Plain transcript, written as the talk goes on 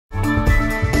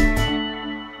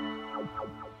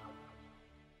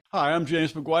Hi, I'm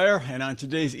James McGuire, and on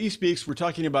today's eSpeaks, we're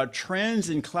talking about trends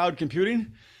in cloud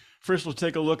computing. First, we'll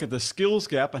take a look at the skills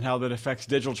gap and how that affects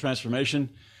digital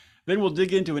transformation. Then we'll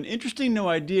dig into an interesting new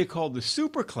idea called the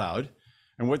Supercloud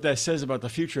and what that says about the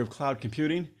future of cloud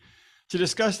computing. To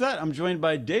discuss that, I'm joined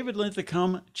by David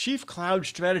Linthicum, Chief Cloud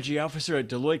Strategy Officer at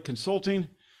Deloitte Consulting.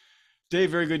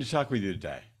 Dave, very good to talk with you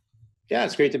today. Yeah,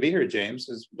 it's great to be here, James.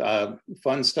 It's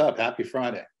fun stuff. Happy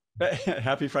Friday.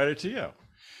 Happy Friday to you.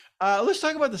 Let's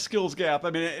talk about the skills gap.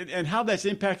 I mean, and how that's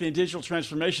impacting digital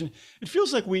transformation. It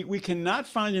feels like we cannot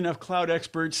find enough cloud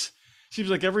experts.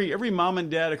 Seems like every mom and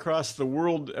dad across the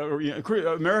world, or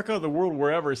America, the world,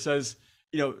 wherever, says,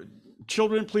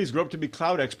 children, please grow up to be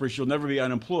cloud experts. You'll never be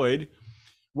unemployed.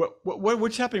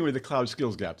 What's happening with the cloud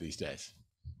skills gap these days?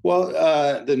 Well,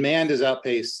 the demand has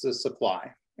outpaced the supply.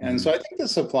 And Mm-hmm. so I think the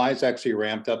supply has actually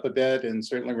ramped up a bit, and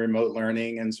certainly remote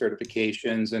learning and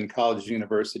certifications and colleges,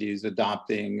 universities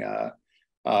adopting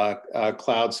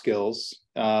cloud skills,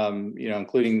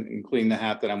 including the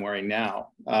hat that I'm wearing now.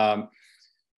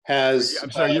 Has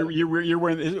I'm sorry, you're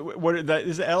wearing what that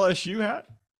is the LSU hat?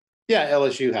 Yeah,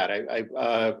 LSU hat.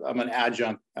 I'm an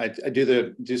adjunct. I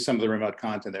do some of the remote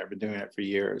content there. I've been doing it for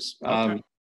years. Okay.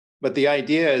 But the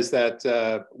idea is that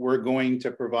we're going to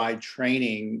provide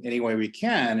training any way we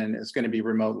can, and it's going to be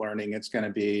remote learning. It's going to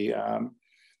be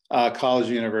college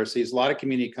and universities. A lot of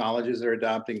community colleges are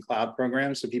adopting cloud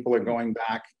programs, so people are going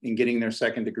back and getting their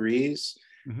second degrees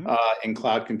Mm-hmm. in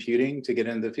cloud computing to get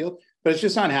into the field. But it's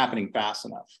just not happening fast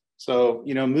enough. So,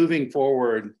 moving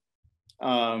forward,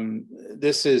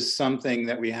 this is something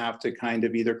that we have to kind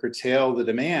of either curtail the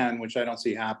demand, which I don't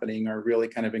see happening, or really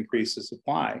kind of increase the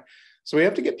supply. So we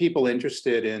have to get people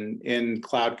interested in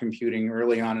cloud computing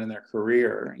early on in their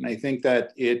career. And I think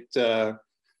that it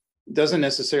doesn't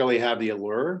necessarily have the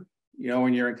allure,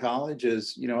 when you're in college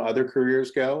as, other careers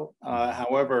go.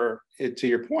 However, to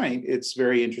your point, it's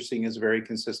very interesting. It's a very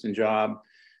consistent job.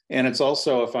 And it's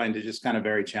also, I find it just kind of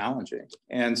very challenging.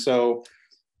 And so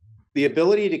the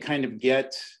ability to kind of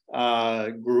get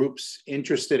groups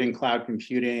interested in cloud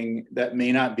computing that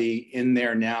may not be in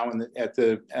there now and at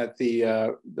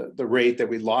the rate that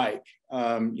we'd like,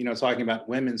 talking about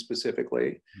women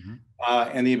specifically,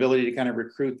 and the ability to kind of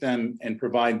recruit them and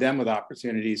provide them with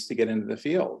opportunities to get into the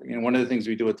field. One of the things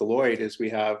we do at Deloitte is we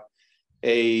have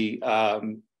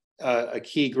a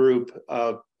key group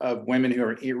of women who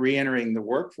are re-entering the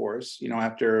workforce,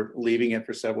 after leaving it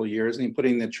for several years, and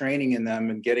putting the training in them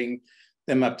and getting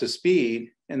them up to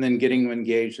speed, and then getting them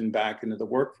engaged and back into the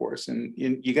workforce. And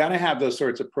you got to have those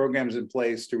sorts of programs in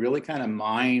place to really kind of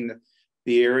mine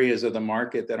the areas of the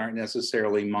market that aren't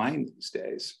necessarily mined these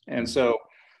days. And so,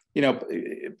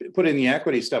 putting the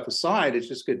equity stuff aside, it's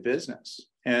just good business.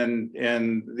 And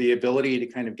the ability to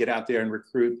kind of get out there and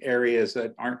recruit areas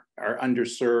that are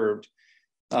underserved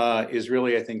is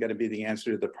really, I think, going to be the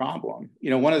answer to the problem.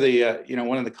 One of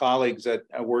the colleagues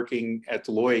working at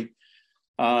Deloitte,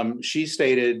 she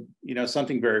stated,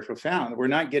 something very profound. We're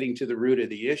not getting to the root of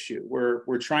the issue.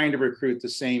 We're trying to recruit the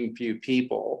same few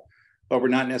people, but we're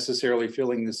not necessarily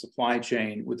filling the supply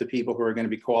chain with the people who are going to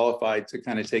be qualified to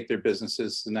kind of take their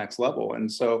businesses to the next level. And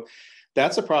so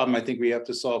that's a problem I think we have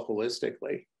to solve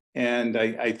holistically. And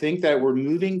I think that we're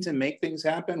moving to make things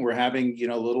happen. We're having,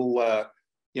 little,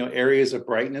 areas of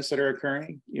brightness that are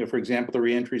occurring. For example, the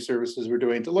reentry services we're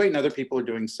doing, Deloitte and other people are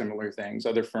doing similar things,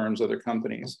 other firms, other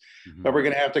companies. Mm-hmm. But we're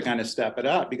going to have to kind of step it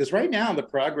up, because right now the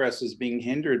progress is being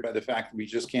hindered by the fact that we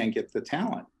just can't get the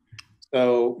talent.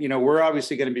 So, we're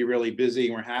obviously going to be really busy,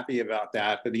 and we're happy about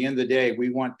that. But at the end of the day, we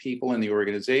want people in the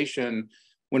organization,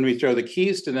 when we throw the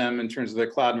keys to them in terms of their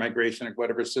cloud migration or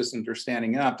whatever systems are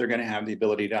standing up, they're going to have the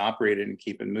ability to operate it and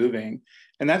keep it moving.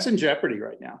 And that's in jeopardy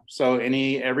right now. So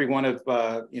every one of,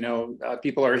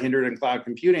 people are hindered in cloud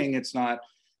computing. It's not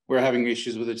we're having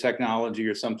issues with the technology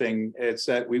or something. It's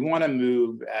that we want to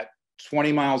move at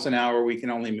 20 miles an hour. We can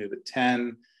only move at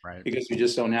 10. Right. Because we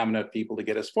just don't have enough people to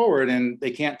get us forward, and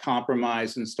they can't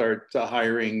compromise and start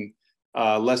hiring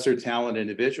lesser talent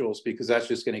individuals, because that's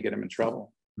just going to get them in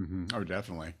trouble. Mm-hmm. Oh,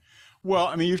 definitely. Well,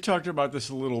 I mean, you've talked about this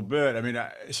a little bit. I mean,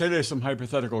 say there's some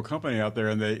hypothetical company out there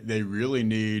and they really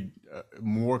need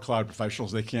more cloud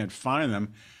professionals. They can't find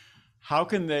them. How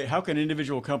can an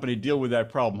individual company deal with that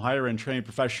problem? Hire and train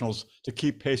professionals to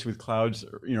keep pace with cloud's,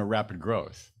 rapid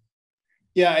growth.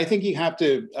 Yeah, I think you have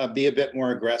to be a bit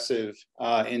more aggressive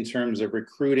in terms of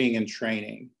recruiting and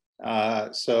training.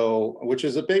 Which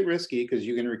is a bit risky, because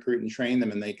you can recruit and train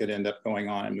them and they could end up going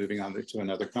on and moving on to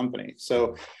another company.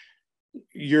 So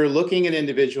you're looking at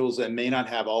individuals that may not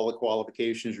have all the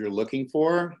qualifications you're looking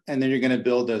for, and then you're going to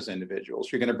build those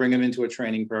individuals. You're going to bring them into a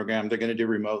training program. They're going to do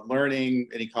remote learning,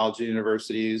 any college and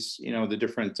universities, the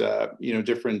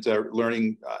different,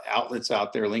 learning outlets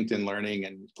out there, LinkedIn Learning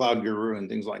and Cloud Guru and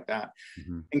things like that,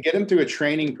 and get them through a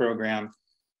training program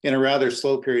in a rather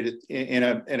slow period, in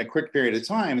a quick period of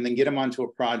time, and then get them onto a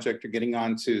project or getting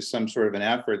onto some sort of an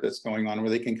effort that's going on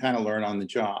where they can kind of learn on the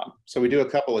job. So we do a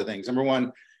couple of things. Number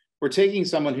one, we're taking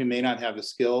someone who may not have the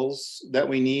skills that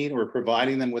we need. We're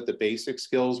providing them with the basic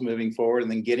skills moving forward,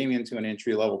 and then getting into an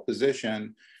entry-level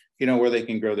position, where they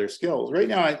can grow their skills. Right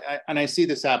now, I see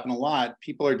this happen a lot.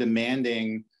 People are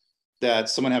demanding that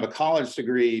someone have a college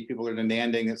degree. People are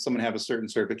demanding that someone have a certain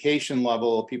certification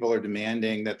level. People are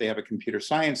demanding that they have a computer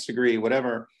science degree,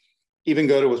 whatever, even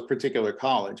go to a particular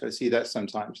college. I see that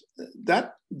sometimes.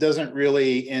 That doesn't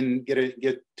really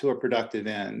get to a productive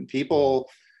end. People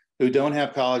who don't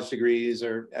have college degrees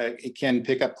or can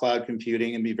pick up cloud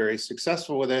computing and be very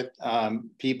successful with it.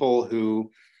 People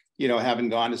who, haven't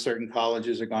gone to certain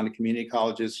colleges or gone to community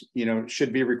colleges,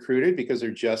 should be recruited because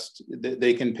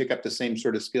they can pick up the same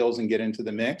sort of skills and get into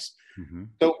the mix.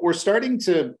 So we're starting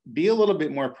to be a little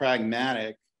bit more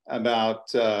pragmatic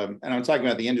about, and I'm talking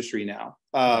about the industry now,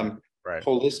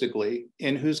 holistically,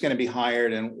 in who's going to be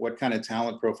hired and what kind of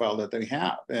talent profile that they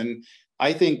have. And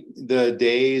I think the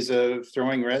days of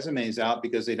throwing resumes out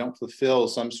because they don't fulfill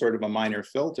some sort of a minor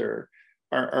filter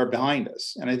are behind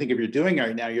us. And I think if you're doing it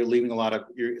right now, you're leaving a lot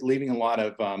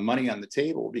of money on the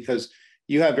table, because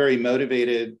you have very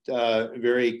motivated,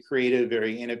 very creative,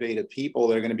 very innovative people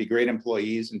that are going to be great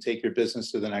employees and take your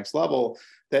business to the next level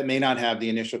that may not have the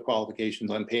initial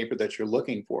qualifications on paper that you're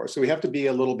looking for. So we have to be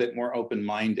a little bit more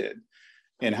open-minded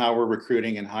in how we're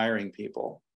recruiting and hiring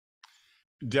people.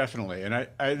 Definitely. And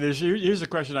here's a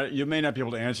question you may not be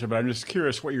able to answer, but I'm just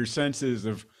curious what your sense is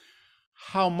of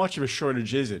how much of a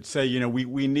shortage is it? Say,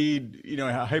 we need,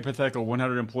 a hypothetical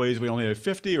 100 employees, we only have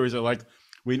 50, or is it like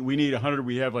we need 100,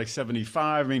 we have like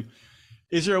 75? I mean,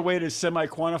 is there a way to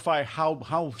semi-quantify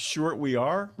how short we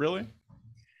are, really?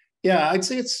 Yeah, I'd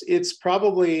say it's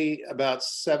probably about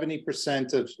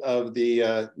 70% of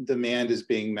the demand is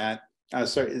being met.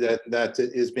 That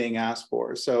is being asked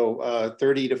for. So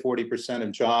 30 to 40%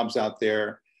 of jobs out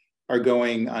there are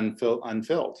going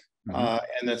unfilled.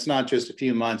 And that's not just a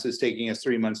few months. It's taking us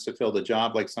 3 months to fill the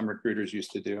job like some recruiters used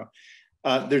to do.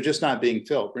 They're just not being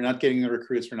filled. We're not getting the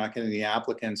recruits. We're not getting the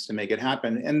applicants to make it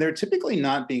happen. And they're typically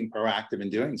not being proactive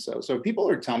in doing so. So if people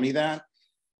are telling me that,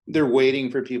 they're waiting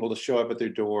for people to show up at their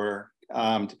door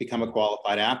to become a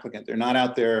qualified applicant. They're not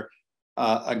out there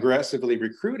aggressively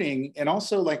recruiting. And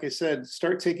also, like I said,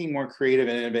 start taking more creative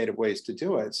and innovative ways to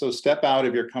do it. So step out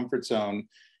of your comfort zone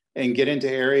and get into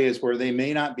areas where they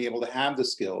may not be able to have the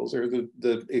skills or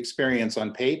the experience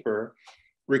on paper.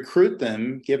 Recruit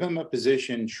them, give them a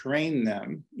position, train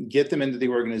them, get them into the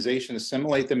organization,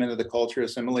 assimilate them into the culture,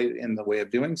 assimilate in the way of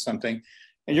doing something.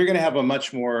 And you're going to have a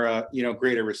much more,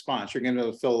 greater response. You're going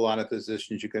to fill a lot of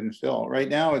positions you couldn't fill. Right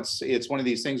now, it's one of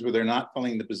these things where they're not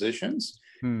filling the positions,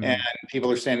 and people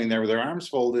are standing there with their arms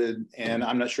folded. And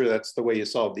I'm not sure that's the way you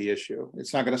solve the issue.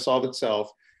 It's not going to solve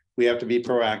itself. We have to be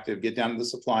proactive, get down to the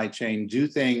supply chain, do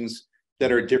things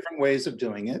that are different ways of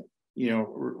doing it.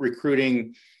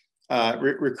 Recruiting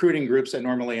groups that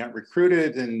normally aren't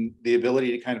recruited, and the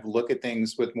ability to kind of look at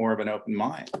things with more of an open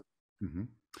mind.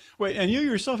 Wait, and you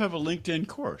yourself have a LinkedIn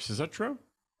course, is that true?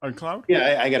 On cloud?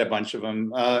 Yeah, I got a bunch of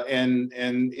them, and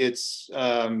it's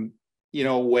a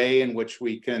way in which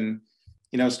we can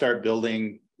start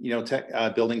building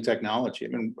building technology. I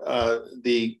mean,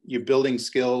 you're building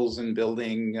skills and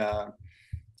building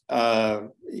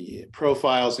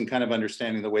profiles and kind of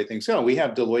understanding the way things go. We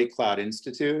have Deloitte Cloud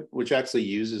Institute, which actually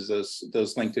uses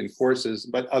those LinkedIn courses,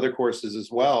 but other courses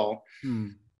as well.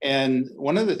 And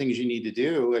one of the things you need to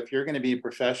do if you're going to be a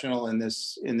professional in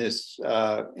this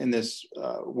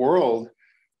world,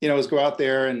 is go out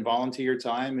there and volunteer your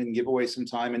time and give away some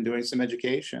time and doing some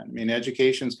education. I mean,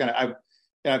 education's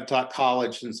I've taught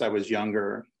college since I was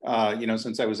younger,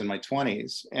 since I was in my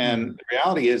 20s. And the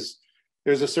reality is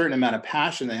there's a certain amount of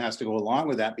passion that has to go along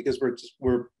with that, because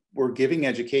we're giving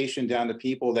education down to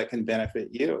people that can benefit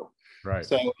you. Right.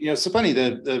 So, it's funny,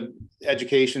 the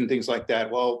education, things like that.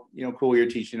 Well, cool, you're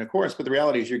teaching a course, but the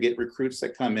reality is you get recruits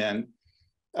that come in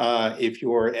if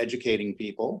you're educating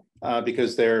people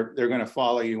because they're going to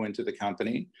follow you into the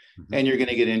company, and you're going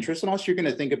to get interest. And also you're going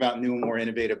to think about new, more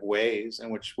innovative ways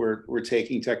in which we're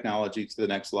taking technology to the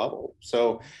next level.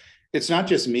 So it's not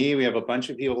just me. We have a bunch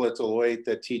of people at Deloitte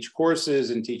that teach courses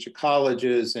and teach at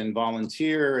colleges and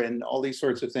volunteer and all these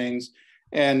sorts of things.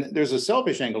 And there's a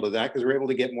selfish angle to that because we're able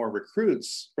to get more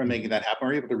recruits from making that happen.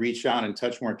 We're able to reach out and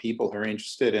touch more people who are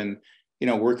interested in,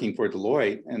 working for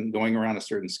Deloitte and going around a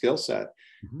certain skill set.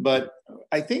 Mhm. But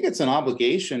I think it's an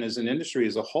obligation as an industry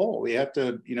as a whole. We have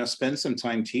to, spend some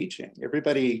time teaching.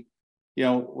 Everybody,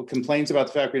 complains about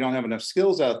the fact we don't have enough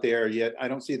skills out there, yet I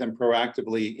don't see them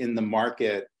proactively in the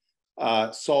market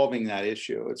solving that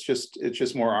issue. It's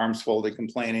just more arms folded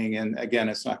complaining, and again,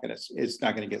 it's not going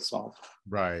to get solved.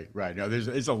 Right, right. No,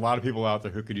 there's a lot of people out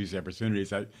there who could use the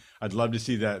opportunities. I'd love to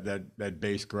see that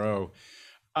base grow.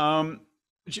 Um,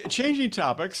 Changing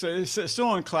topics, still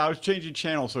on clouds, changing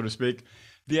channel, so to speak.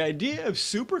 The idea of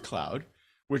Supercloud,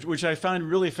 which I find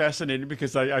really fascinating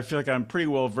because I feel like I'm pretty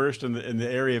well versed in the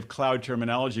area of cloud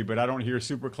terminology, but I don't hear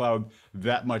Supercloud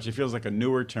that much. It feels like a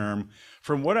newer term.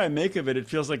 From what I make of it, it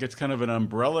feels like it's kind of an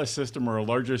umbrella system or a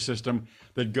larger system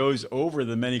that goes over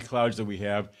the many clouds that we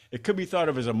have. It could be thought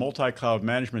of as a multi-cloud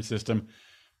management system.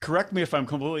 Correct me if I'm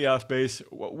completely off base.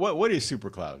 What is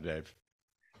Supercloud, Dave?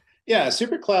 Yeah,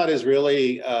 Supercloud is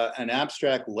really an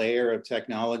abstract layer of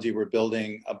technology we're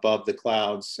building above the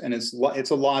clouds, and it's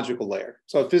a logical layer.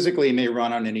 So physically, it may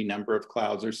run on any number of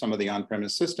clouds or some of the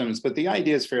on-premise systems, but the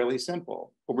idea is fairly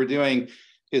simple. What we're doing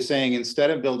is saying instead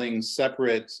of building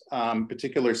separate,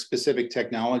 particular specific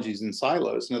technologies in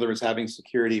silos, in other words, having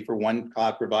security for one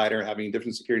cloud provider, having a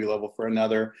different security level for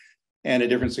another, and a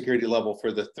different security level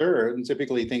for the third, and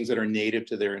typically things that are native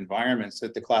to their environments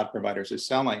that the cloud providers are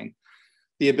selling.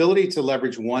 The ability to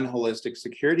leverage one holistic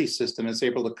security system is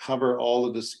able to cover all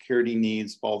of the security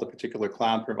needs of all the particular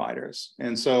cloud providers.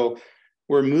 And so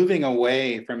we're moving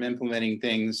away from implementing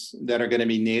things that are going to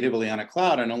be natively on a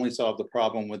cloud and only solve the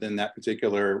problem within that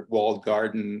particular walled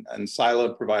garden and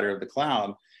siloed provider of the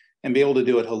cloud, and be able to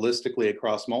do it holistically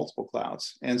across multiple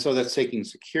clouds. And so that's taking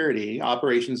security,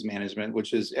 operations management,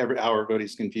 which is how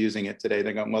everybody's confusing it today.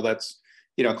 They're going, well, that's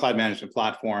cloud management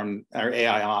platform or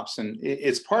AI ops, and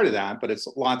it's part of that, but it's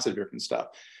lots of different stuff.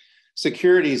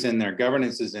 Security is in there,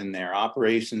 governance is in there,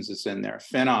 operations is in there,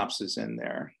 FinOps is in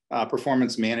there,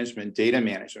 performance management, data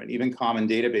management, even common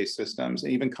database systems,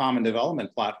 and even common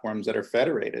development platforms that are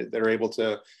federated, that are able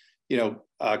to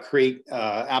create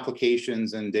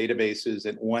applications and databases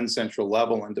at one central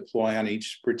level and deploy on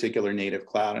each particular native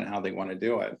cloud and how they want to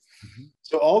do it. Mm-hmm.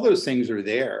 So all those things are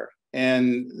there.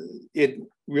 And it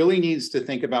really needs to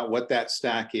think about what that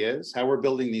stack is, how we're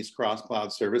building these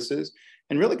cross-cloud services,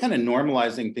 and really kind of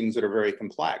normalizing things that are very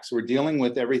complex. We're dealing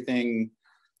with everything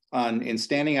in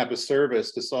standing up a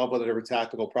service to solve whatever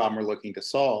tactical problem we're looking to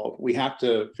solve. We have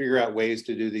to figure out ways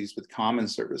to do these with common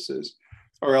services,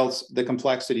 or else the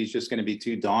complexity is just going to be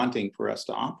too daunting for us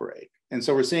to operate. And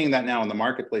so we're seeing that now in the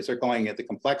marketplace. They're calling it the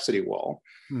complexity wall,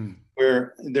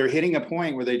 where they're hitting a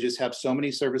point where they just have so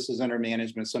many services under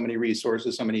management, so many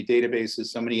resources, so many databases,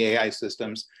 so many AI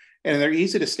systems, and they're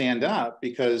easy to stand up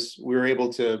because we're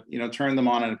able to, turn them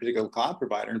on a particular cloud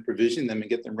provider and provision them and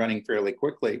get them running fairly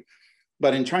quickly.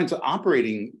 But in trying to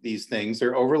operating these things,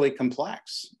 they're overly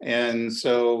complex. And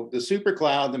so the super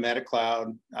cloud, the meta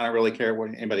cloud, I don't really care what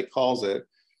anybody calls it.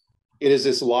 It is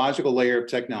this logical layer of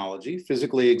technology,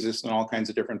 physically exists on all kinds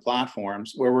of different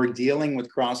platforms, where we're dealing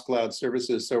with cross-cloud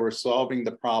services. So we're solving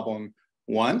the problem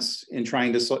once in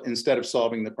trying to, instead of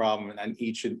solving the problem on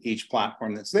each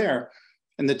platform that's there.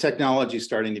 And the technology is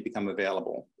starting to become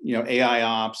available. AI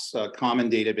ops, common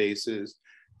databases,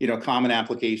 common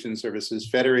application services,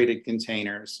 federated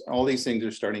containers, all these things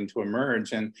are starting to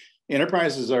emerge. And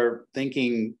enterprises are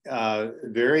thinking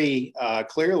very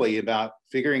clearly about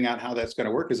figuring out how that's going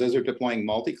to work, because as they're deploying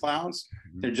multi-clouds,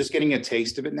 they're just getting a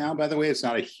taste of it now, by the way. It's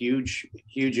not a huge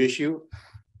issue.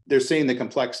 They're seeing the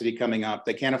complexity coming up.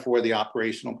 They can't afford the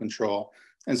operational control.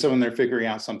 And so when they're figuring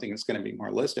out something that's going to be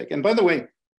more holistic. And by the way,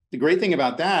 the great thing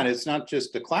about that, it's not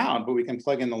just the cloud, but we can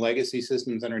plug in the legacy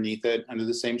systems underneath it under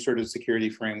the same sort of security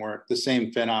framework, the same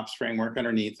FinOps framework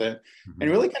underneath it, and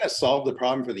really kind of solve the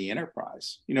problem for the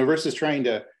enterprise, versus trying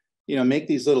to, make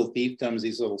these little fiefdoms,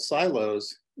 these little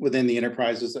silos within the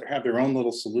enterprises that have their own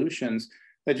little solutions.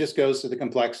 That just goes to the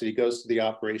complexity, goes to the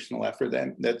operational effort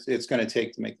that it's going to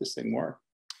take to make this thing work.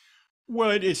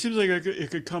 Well, it seems like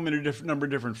it could come in a number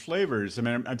of different flavors. I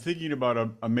mean, I'm thinking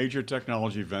about a major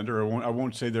technology vendor. I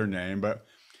won't say their name, but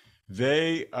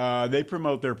they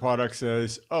promote their products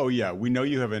as, oh yeah, we know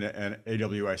you have an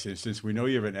AWS instance, we know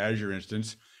you have an Azure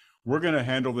instance. We're going to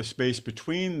handle the space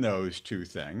between those two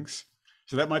things.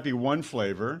 So that might be one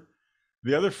flavor.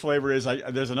 The other flavor is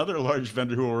there's another large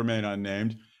vendor who will remain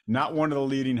unnamed, not one of the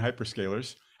leading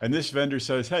hyperscalers, and this vendor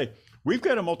says, hey, we've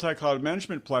got a multi-cloud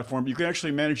management platform. You can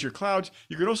actually manage your clouds.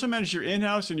 You can also manage your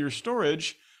in-house and your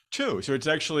storage too. So it's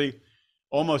actually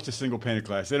almost a single pane of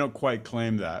glass. They don't quite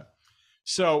claim that.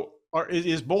 So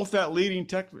is both that leading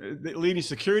the leading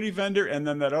security vendor and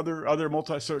then that other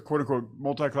quote unquote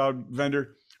multi-cloud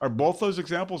vendor, are both those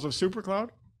examples of Supercloud?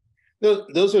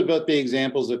 Those would both be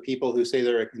examples of people who say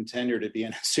they're a contender to be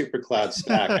in a super cloud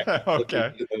stack.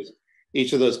 Okay.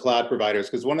 Each of those cloud providers,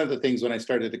 because one of the things when I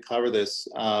started to cover this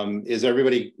is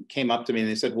everybody came up to me and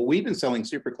they said, well, we've been selling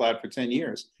super cloud for 10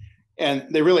 years. And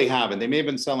they really haven't. They may have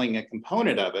been selling a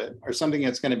component of it or something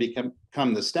that's going to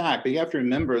become the stack. But you have to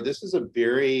remember, this is a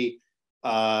very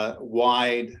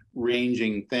wide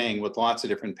ranging thing with lots of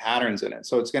different patterns in it.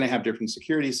 So it's going to have different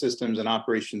security systems and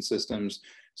operation systems,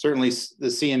 certainly the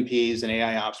CMPs and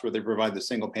AI ops where they provide the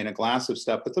single pane of glass of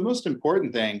stuff. But the most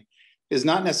important thing is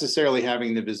not necessarily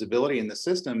having the visibility in the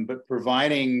system, but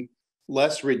providing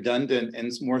less redundant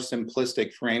and more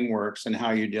simplistic frameworks in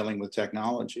how you're dealing with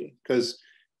technology. Because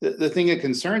the thing that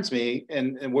concerns me,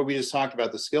 and what we just talked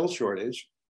about, the skill shortage,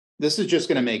 this is just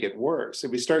going to make it worse.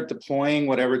 If we start deploying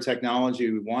whatever technology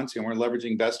we want to, and we're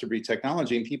leveraging best of breed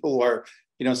technology, and people are,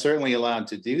 certainly allowed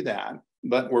to do that,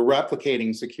 but we're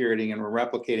replicating security and we're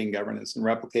replicating governance and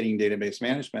replicating database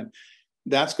management,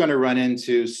 that's going to run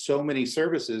into so many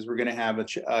services. We're going to have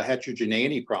a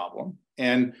heterogeneity problem.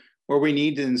 And where we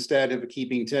need to, instead of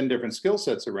keeping 10 different skill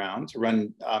sets around to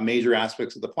run major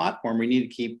aspects of the platform, we need to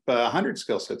keep 100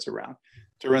 skill sets around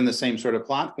to run the same sort of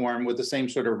platform with the same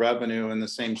sort of revenue and the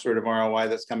same sort of ROI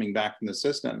that's coming back from the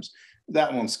systems.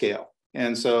 That won't scale.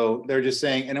 And so they're just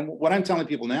saying, and what I'm telling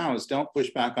people now is don't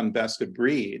push back on best of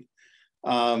breed.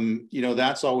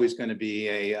 That's always going to be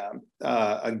a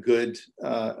good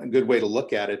way to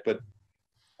look at it. But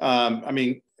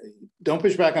don't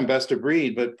push back on best of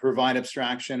breed, but provide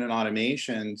abstraction and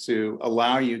automation to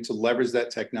allow you to leverage that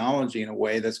technology in a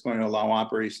way that's going to allow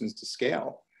operations to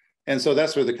scale. And so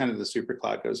that's where the kind of the super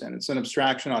cloud goes in. It's an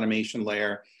abstraction automation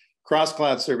layer, cross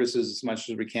cloud services as much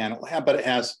as we can, but it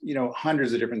has,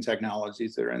 hundreds of different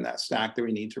technologies that are in that stack that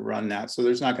we need to run that. So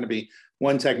there's not going to be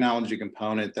one technology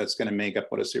component that's going to make up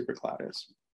what a super cloud is.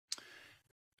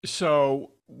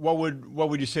 So what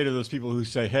would you say to those people who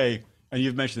say, hey, and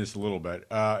you've mentioned this a little bit,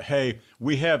 hey,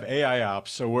 we have AI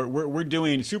ops, so we're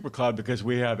doing Supercloud because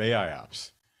we have AI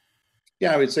ops?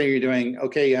 Yeah, I would say you're doing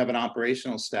okay. You have an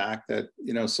operational stack that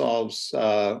solves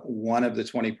one of the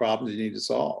 20 problems you need to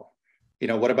solve.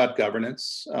 What about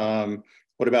governance?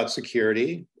 What about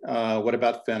security? What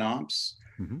about FinOps?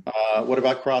 Mm-hmm. What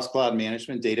about cross-cloud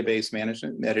management, database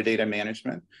management, metadata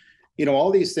management?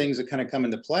 All these things that kind of come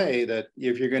into play that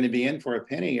if you're going to be in for a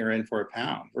penny, you're in for a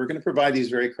pound. We're going to provide these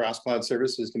very cross-cloud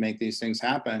services to make these things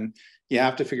happen. You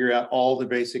have to figure out all the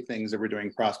basic things that we're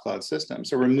doing cross-cloud systems.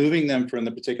 So we're moving them from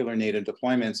the particular native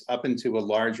deployments up into a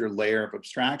larger layer of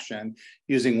abstraction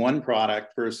using one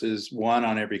product versus one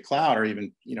on every cloud, or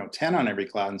even 10 on every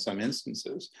cloud in some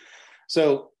instances.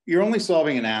 So you're only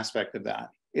solving an aspect of that.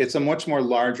 It's a much more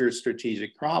larger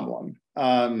strategic problem.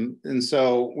 And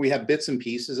so we have bits and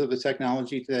pieces of the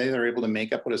technology today that are able to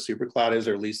make up what a super cloud is,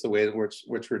 or at least the way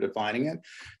which we're defining it.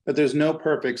 But there's no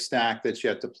perfect stack that's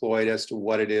yet deployed as to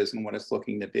what it is and what it's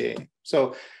looking to be.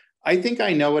 So I think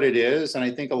I know what it is. And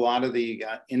I think a lot of the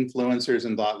influencers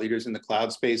and thought leaders in the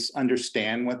cloud space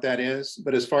understand what that is.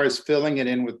 But as far as filling it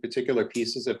in with particular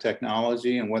pieces of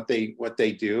technology and what they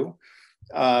do,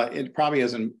 it probably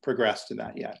hasn't progressed to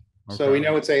that yet. Okay. So we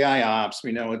know it's AI ops,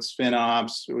 we know it's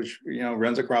FinOps, which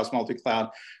runs across multi-cloud.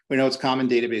 We know it's common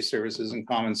database services and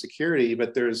common security,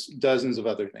 but there's dozens of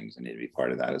other things that need to be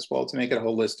part of that as well to make it a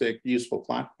holistic, useful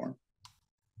platform.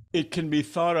 It can be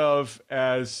thought of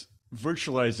as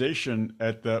virtualization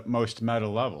at the most meta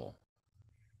level.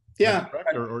 Yeah,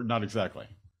 or not exactly.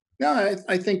 No,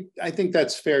 I think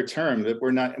that's fair term. That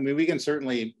we're not. I mean, we can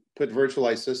certainly put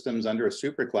virtualized systems under a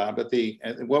super cloud, but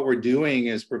what we're doing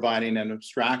is providing an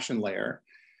abstraction layer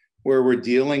where we're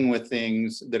dealing with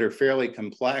things that are fairly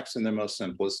complex in the most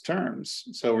simplest terms.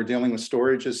 So we're dealing with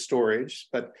storage as storage,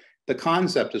 but the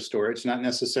concept of storage, not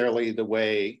necessarily the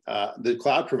way the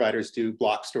cloud providers do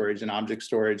block storage and object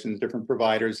storage and different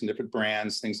providers and different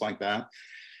brands, things like that.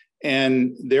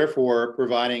 And therefore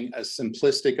providing a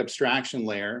simplistic abstraction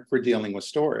layer for dealing with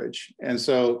storage. And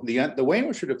so the way in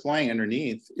which we're deploying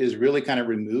underneath is really kind of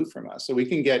removed from us. So we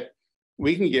can get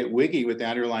wiggy with the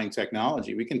underlying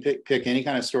technology. We can pick any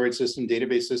kind of storage system,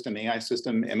 database system, AI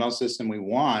system, ML system we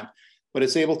want, but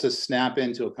it's able to snap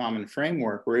into a common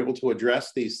framework. We're able to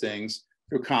address these things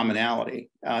through commonality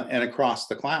and across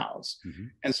the clouds. Mm-hmm.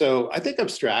 And so I think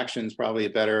abstraction is probably a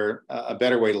better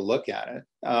way to look at it.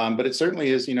 But it certainly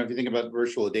is, if you think about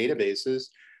virtual databases,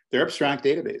 they're abstract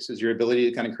databases. Your ability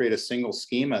to kind of create a single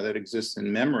schema that exists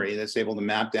in memory that's able to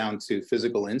map down to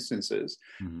physical instances.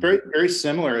 Very, very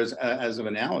similar as of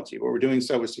analogy. But we're doing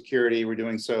so with security, we're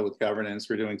doing so with governance,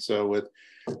 we're doing so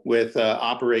with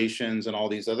operations and all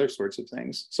these other sorts of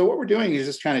things. So what we're doing is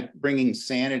just kind of bringing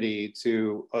sanity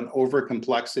to an over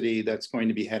complexity that's going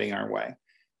to be heading our way.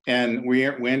 And we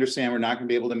understand we're not going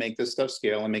to be able to make this stuff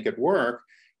scale and make it work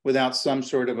without some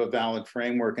sort of a valid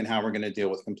framework in how we're going to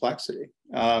deal with complexity.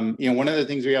 One of the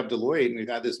things we have Deloitte, and we've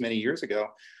had this many years ago,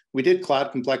 we did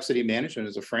cloud complexity management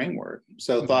as a framework.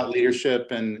 So thought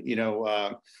leadership and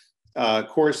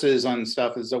courses on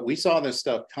stuff is that we saw this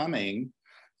stuff coming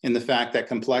in the fact that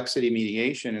complexity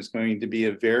mediation is going to be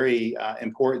a very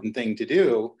important thing to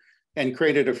do, and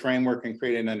created a framework and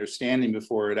created an understanding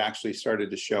before it actually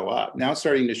started to show up. Now it's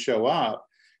starting to show up.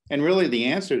 And really the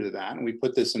answer to that, and we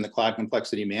put this in the Cloud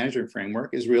Complexity Management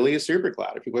Framework, is really a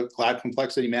Supercloud. If you put Cloud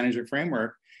Complexity Management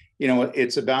Framework,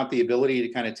 it's about the ability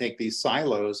to kind of take these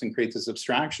silos and create this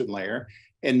abstraction layer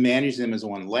and manage them as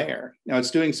one layer. Now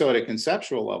it's doing so at a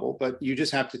conceptual level, but you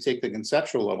just have to take the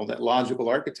conceptual level, that logical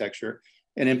architecture,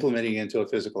 and implementing it into a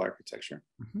physical architecture.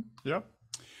 Yep.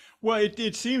 Well,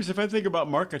 it seems, if I think about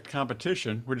market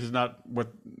competition, which is not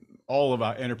what all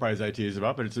about enterprise IT is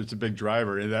about, but it's a big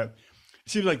driver in that it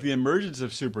seems like the emergence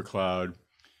of Supercloud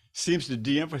seems to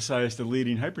de-emphasize the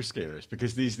leading hyperscalers,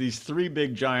 because these three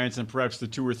big giants and perhaps the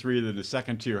two or three of the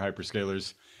second tier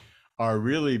hyperscalers are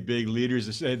really big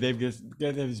leaders. They've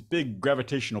got this big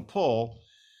gravitational pull,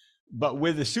 but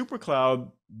with the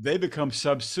Supercloud, they become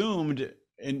subsumed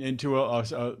into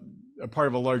a part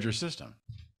of a larger system.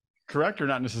 Correct or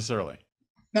not necessarily?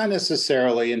 Not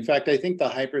necessarily. In fact, I think the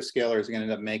hyperscalers are going to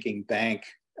end up making bank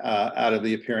out of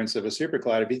the appearance of a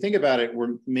Supercloud. If you think about it,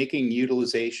 we're making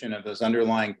utilization of those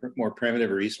underlying more primitive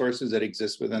resources that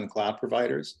exist within the cloud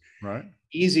providers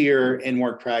easier and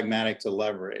more pragmatic to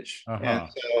leverage. And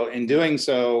so in doing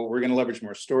so, we're going to leverage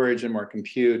more storage and more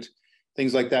compute,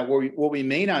 things like that. What we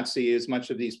may not see is much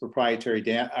of these proprietary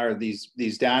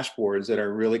these dashboards that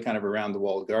are really kind of around the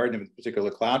walled garden with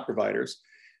particular cloud providers.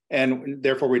 And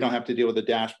therefore, we don't have to deal with the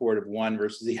dashboard of one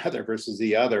versus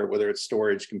the other, whether it's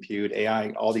storage, compute, AI,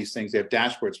 all these things. They have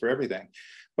dashboards for everything.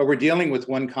 But we're dealing with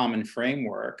one common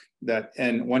framework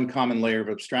and one common layer of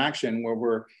abstraction where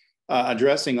we're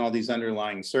addressing all these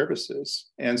underlying services.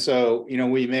 And so,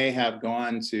 we may have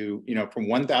gone to, from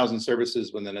 1,000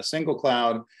 services within a single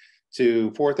cloud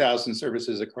to 4,000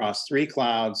 services across 3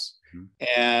 clouds.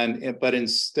 But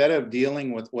instead of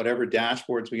dealing with whatever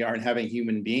dashboards we are and having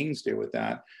human beings do with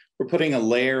that, we're putting a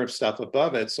layer of stuff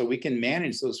above it so we can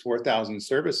manage those 4,000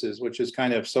 services, which is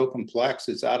kind of so complex.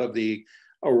 It's out of the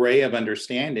array of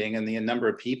understanding and the number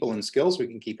of people and skills we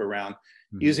can keep around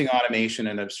using automation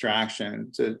and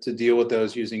abstraction to deal with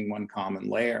those using one common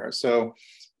layer. So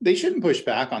they shouldn't push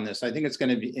back on this. I think it's going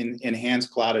to be enhance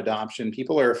cloud adoption.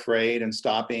 People are afraid and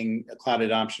stopping cloud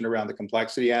adoption around the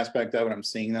complexity aspect of it. I'm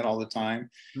seeing that all the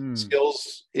time.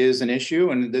 Skills is an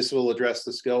issue, and this will address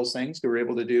the skills things. We're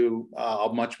able to do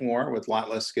much more with a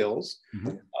lot less skills,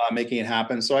 making it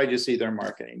happen. So I just see their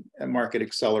market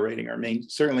accelerating or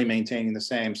certainly maintaining the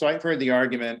same. So I've heard the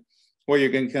argument, well,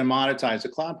 you're going to commoditize the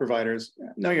cloud providers.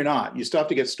 No, you're not. You still have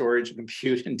to get storage and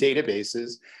compute and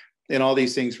databases and all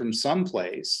these things from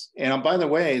someplace. And by the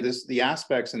way, the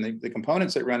aspects and the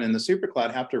components that run in the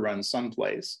Supercloud have to run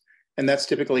someplace. And that's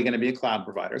typically going to be a cloud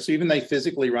provider. So even they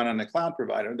physically run on a cloud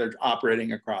provider, they're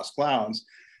operating across clouds.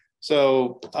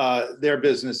 So their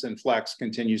business in Flex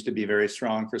continues to be very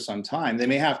strong for some time. They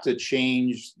may have to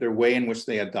change their way in which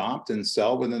they adopt and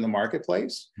sell within the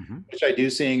marketplace, which I do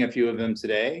seeing a few of them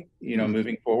today,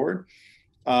 moving forward.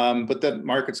 But the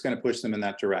market's going to push them in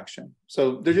that direction.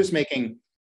 So they're just making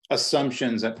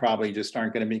assumptions that probably just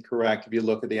aren't going to be correct if you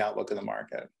look at the outlook of the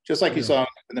market. Just like you saw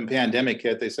when the pandemic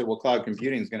hit, they said, well, cloud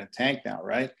computing is going to tank now,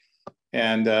 right?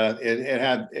 And it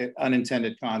had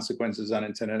unintended consequences,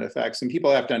 unintended effects. And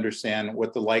people have to understand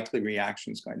what the likely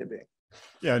reaction is going to be.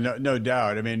 Yeah, no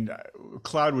doubt. I mean,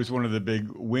 cloud was one of the big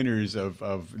winners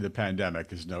of the pandemic.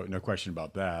 There's no question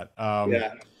about that.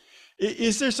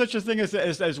 Is there such a thing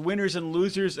as winners and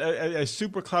losers as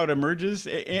Supercloud emerges,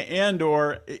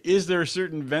 or is there a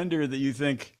certain vendor that you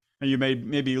think, and you may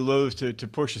be loath to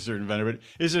push a certain vendor, but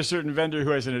is there a certain vendor who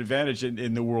has an advantage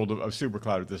in the world of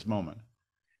Supercloud at this moment?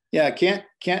 Yeah,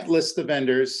 can't list the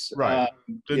vendors. Right.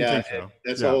 Didn't think so.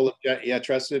 That's a whole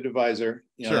trusted advisor,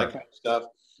 that kind of stuff.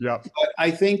 Yeah. But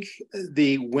I think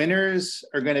the winners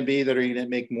are going to be that are going to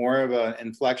make more of an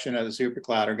inflection of the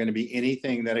Supercloud are going to be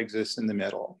anything that exists in the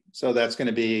middle. So that's going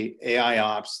to be AI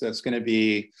ops. That's going to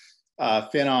be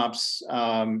FinOps,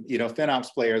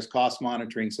 FinOps players, cost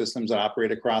monitoring systems that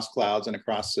operate across clouds and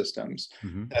across systems.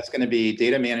 Mm-hmm. That's going to be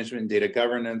data management and data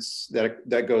governance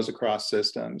that goes across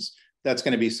systems. That's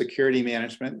going to be security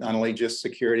management, not only just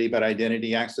security, but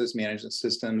identity access management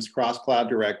systems, cross-cloud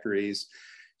directories,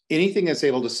 anything that's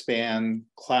able to span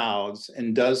clouds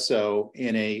and does so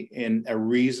in a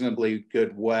reasonably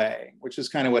good way, which is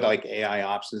kind of what like AI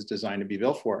ops is designed to be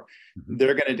built for. Mm-hmm.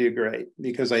 They're going to do great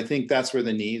because I think that's where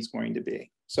the need's going to be.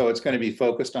 So it's going to be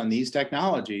focused on these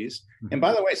technologies. Mm-hmm. And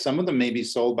by the way, some of them may be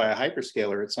sold by a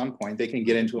hyperscaler at some point. They can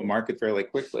get into a market fairly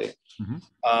quickly.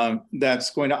 Mm-hmm. That's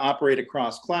going to operate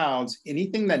across clouds.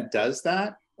 Anything that does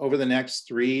that over the next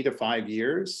 3 to 5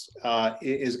 years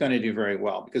is going to do very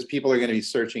well because people are going to be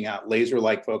searching out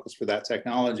laser-like focus for that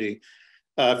technology.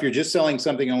 If you're just selling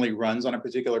something that only runs on a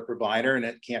particular provider and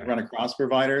it can't run across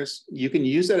providers, you can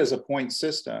use that as a point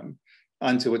system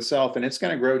unto itself, and it's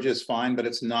going to grow just fine, but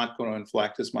it's not going to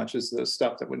inflect as much as the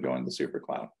stuff that would go in the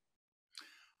Supercloud.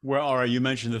 Well, all right, you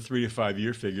mentioned the 3 to 5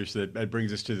 year figures. That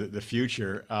brings us to the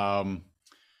future.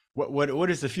 What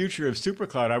is the future of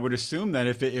Supercloud? I would assume that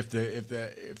if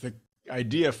the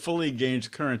idea fully gains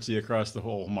currency across the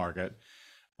whole market,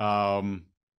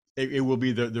 it will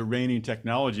be the reigning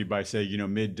technology by, say,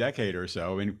 mid-decade or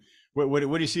so. I mean, what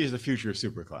do you see as the future of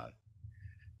Supercloud?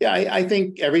 Yeah, I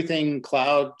think everything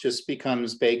cloud just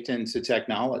becomes baked into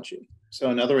technology.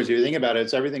 So in other words, if you think about it,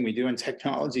 it's everything we do in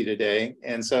technology today.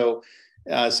 And so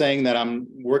saying that I'm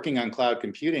working on cloud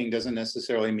computing doesn't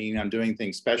necessarily mean I'm doing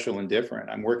things special and different.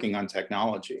 I'm working on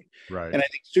technology. Right. And I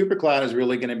think Supercloud is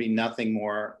really going to be nothing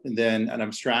more than an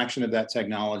abstraction of that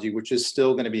technology, which is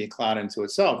still going to be a cloud into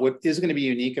itself. What is going to be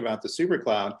unique about the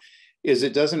Supercloud is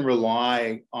it doesn't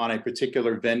rely on a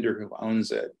particular vendor who owns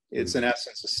it. It's in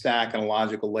essence a stack and a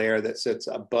logical layer that sits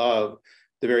above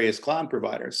the various cloud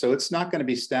providers. So it's not going to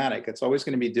be static. It's always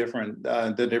going to be different,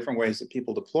 the different ways that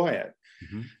people deploy it.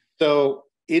 Mm-hmm. So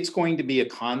it's going to be a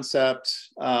concept,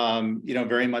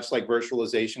 very much like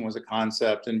virtualization was a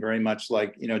concept and very much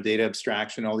like, data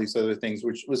abstraction, all these other things,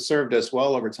 which was served us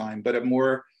well over time, but a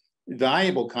more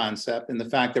valuable concept in the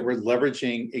fact that we're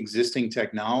leveraging existing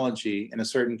technology in a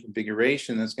certain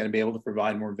configuration that's going to be able to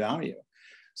provide more value.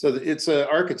 So it's an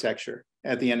architecture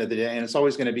at the end of the day, and it's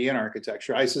always going to be an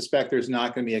architecture. I suspect there's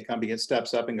not going to be a company that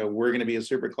steps up and go, we're going to be a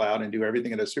Supercloud and do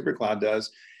everything that a Supercloud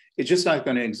does. It's just not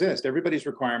going to exist. Everybody's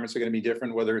requirements are going to be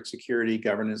different, whether it's security,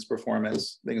 governance,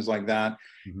 performance, things like that.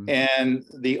 Mm-hmm. And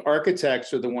the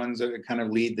architects are the ones that kind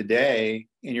of lead the day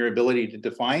in your ability to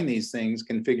define these things,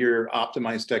 configure,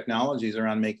 optimize technologies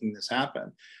around making this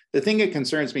happen. The thing that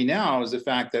concerns me now is the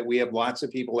fact that we have lots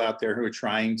of people out there who are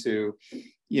trying to,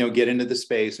 get into the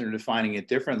space and are defining it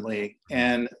differently.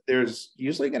 And there's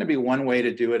usually going to be one way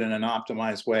to do it in an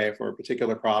optimized way for a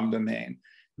particular problem domain.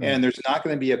 And there's not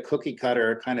going to be a cookie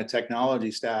cutter kind of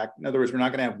technology stack. In other words, we're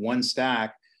not going to have one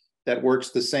stack that works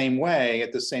the same way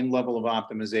at the same level of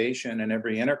optimization in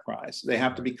every enterprise. They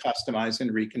have to be customized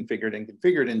and reconfigured and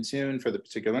configured and tuned for the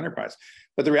particular enterprise.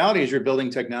 But the reality is you're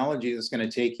building technology that's going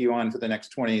to take you on for the next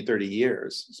 20, 30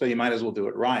 years. So you might as well do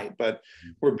it right. But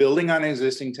we're building on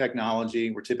existing technology.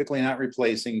 We're typically not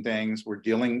replacing things. We're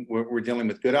dealing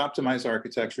with good optimized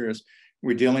architectures.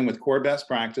 We're dealing with core best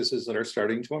practices that are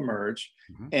starting to emerge,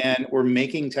 and we're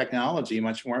making technology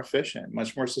much more efficient,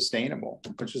 much more sustainable,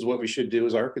 which is what we should do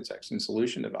as architects and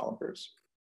solution developers.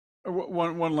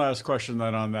 One last question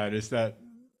then on that is that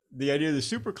the idea of the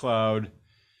Supercloud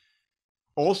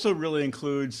also really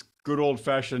includes good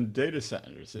old-fashioned data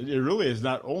centers. It really is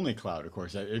not only cloud, of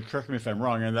course. Correct me if I'm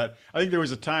wrong. And that I think there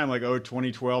was a time like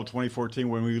 2012, 2014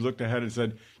 when we looked ahead and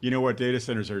said, you know what, data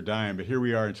centers are dying. But here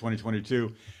we are in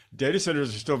 2022. Data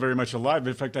centers are still very much alive.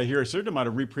 In fact, I hear a certain amount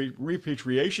of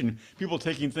repatriation, people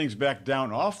taking things back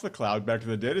down off the cloud, back to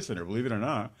the data center, believe it or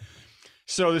not.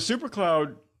 So the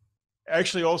Supercloud,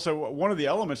 actually also one of the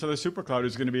elements of the Supercloud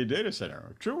is going to be a data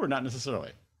center. True or not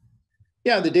necessarily?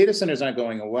 Yeah, the data center is not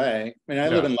going away. I mean, I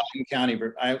live in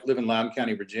Loudoun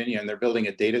County, Virginia, and they're building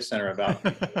a data center about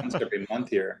once every month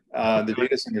here. The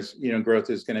data centers,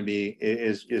 growth is going to be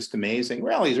is just amazing.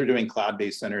 Rallies are doing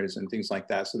cloud-based centers and things like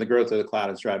that. So the growth of the cloud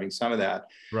is driving some of that.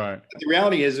 Right. But the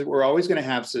reality is that we're always going to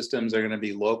have systems that are going to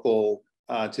be local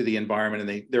to the environment,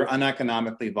 and they're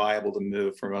uneconomically viable to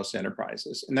move for most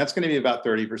enterprises. And that's going to be about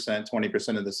 30%,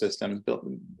 20% of the systems built.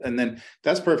 And then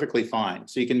that's perfectly fine.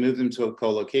 So you can move them to a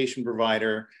co-location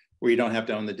provider where you don't have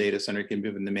to own the data center. You can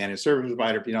move them to managed service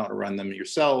provider if you don't want to run them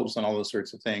yourselves and all those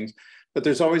sorts of things. But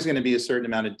there's always going to be a certain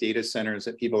amount of data centers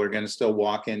that people are going to still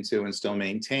walk into and still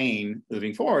maintain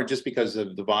moving forward, just because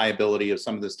of the viability of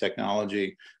some of this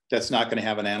technology that's not going to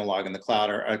have an analog in the cloud,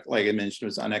 or like I mentioned,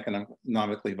 was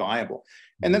uneconomically viable.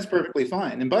 And that's perfectly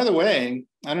fine. And by the way,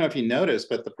 I don't know if you noticed,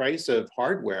 but the price of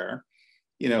hardware,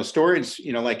 storage,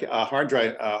 like a hard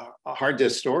drive, a hard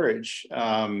disk storage,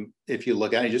 if you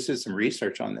look at it, I just did some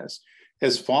research on this,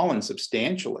 has fallen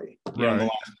substantially in the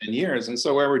last 10 years. And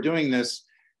so where we're doing this,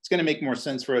 it's going to make more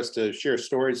sense for us to share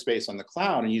storage space on the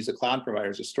cloud and use the cloud provider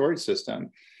as a storage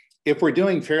system. If we're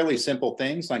doing fairly simple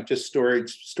things like just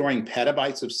storing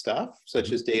petabytes of stuff,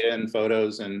 such as data and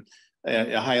photos and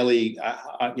highly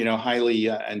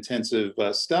intensive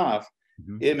stuff,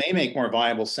 it may make more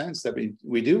viable sense that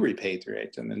we do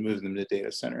repatriate them and move them to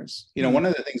data centers. One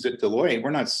of the things at Deloitte, we're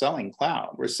not selling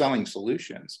cloud, we're selling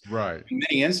solutions. Right. In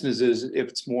many instances, if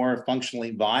it's more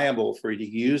functionally viable for you to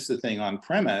use the thing on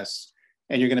premise,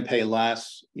 and you're going to pay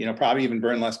less, probably even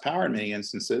burn less power in many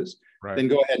instances, then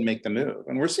go ahead and make the move.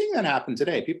 And we're seeing that happen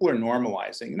today. People are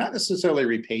normalizing, not necessarily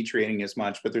repatriating as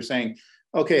much, but they're saying,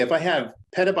 okay, if I have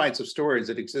petabytes of storage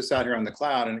that exists out here on the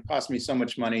cloud and it costs me so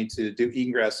much money to do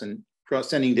egress and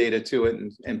sending data to it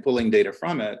and pulling data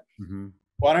from it,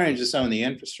 why don't I just own the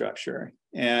infrastructure?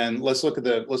 And let's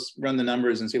run the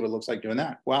numbers and see what it looks like doing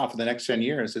that. Wow, for the next 10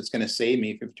 years, it's going to save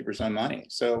me 50% money.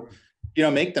 So,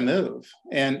 make the move.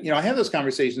 And, I have those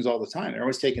conversations all the time. They're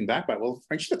always taken back by, well,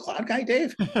 aren't you the cloud guy,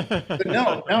 Dave? But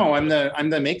no, I'm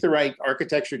the make the right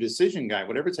architecture decision guy.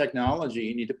 Whatever technology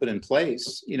you need to put in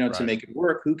place, to make it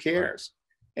work, who cares?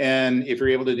 And if you're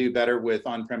able to do better with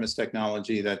on-premise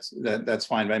technology, that's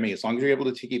fine by me. As long as you're able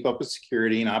to keep up with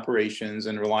security and operations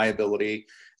and reliability,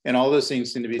 and all those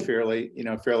things seem to be fairly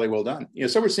well done.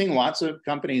 So we're seeing lots of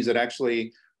companies that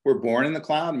actually were born in the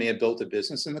cloud, may have built a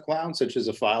business in the cloud, such as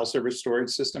a file server storage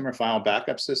system or file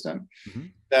backup system,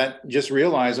 that just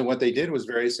realized that what they did was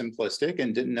very simplistic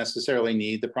and didn't necessarily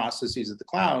need the processes of the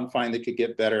cloud, find they could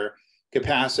get better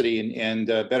capacity and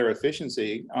better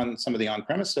efficiency on some of the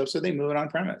on-premise stuff, so they move it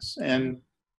on-premise. And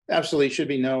absolutely should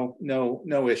be no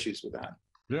issues with that.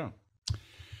 Yeah.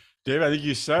 Dave, I think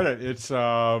you said it. It's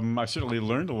I certainly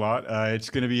learned a lot.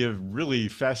 It's going to be a really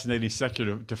fascinating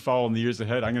sector to follow in the years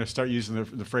ahead. I'm going to start using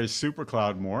the phrase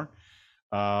Supercloud more.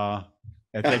 And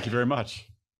thank you very much.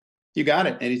 You got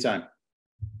it. Anytime.